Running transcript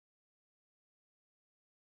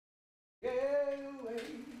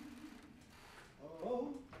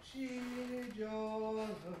Chile Jordan,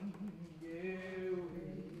 yeah,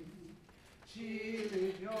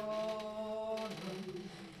 Chile Jordan,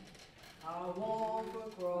 I walk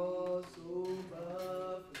across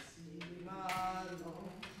over the sea, my Lord.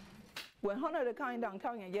 When Hunter the kind down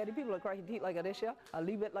tongue and yeti people are cracking teeth like this here, I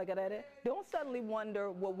leave it like that. Don't suddenly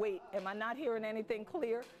wonder, well wait, am I not hearing anything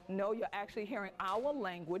clear? No, you're actually hearing our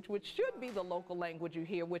language, which should be the local language you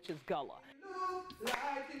hear, which is Gullah. Look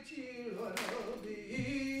like the children of the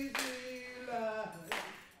Israelites.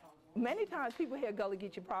 Many times people hear Gullah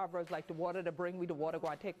Geechee proverbs like the water to bring we, the water go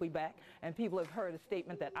I take we back, and people have heard a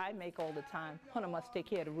statement that I make all the time, Hunter must take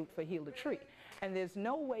care of the root for heal the tree. And there's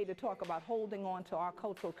no way to talk about holding on to our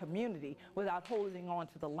cultural community without holding on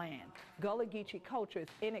to the land. Gullah Geechee culture is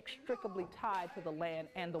inextricably tied to the land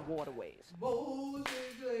and the waterways. Moses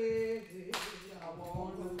led, I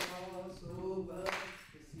want to cross over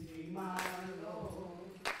to see my Lord.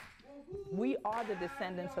 We are the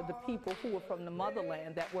descendants of the people who were from the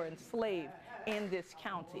motherland that were enslaved in this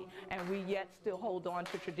county, and we yet still hold on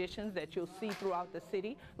to traditions that you'll see throughout the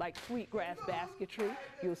city, like sweetgrass basketry.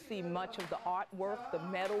 You'll see much of the artwork, the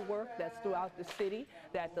metalwork that's throughout the city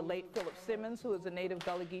that the late Philip Simmons, who is a native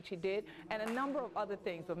Gullah Geechee, did, and a number of other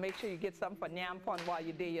things. But make sure you get something for Nyampon while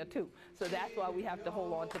you're there too. So that's why we have to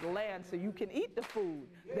hold on to the land so you can eat the food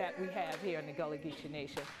that we have here in the Gullah Geechee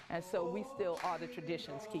Nation. And so we still are the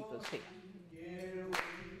traditions keepers here.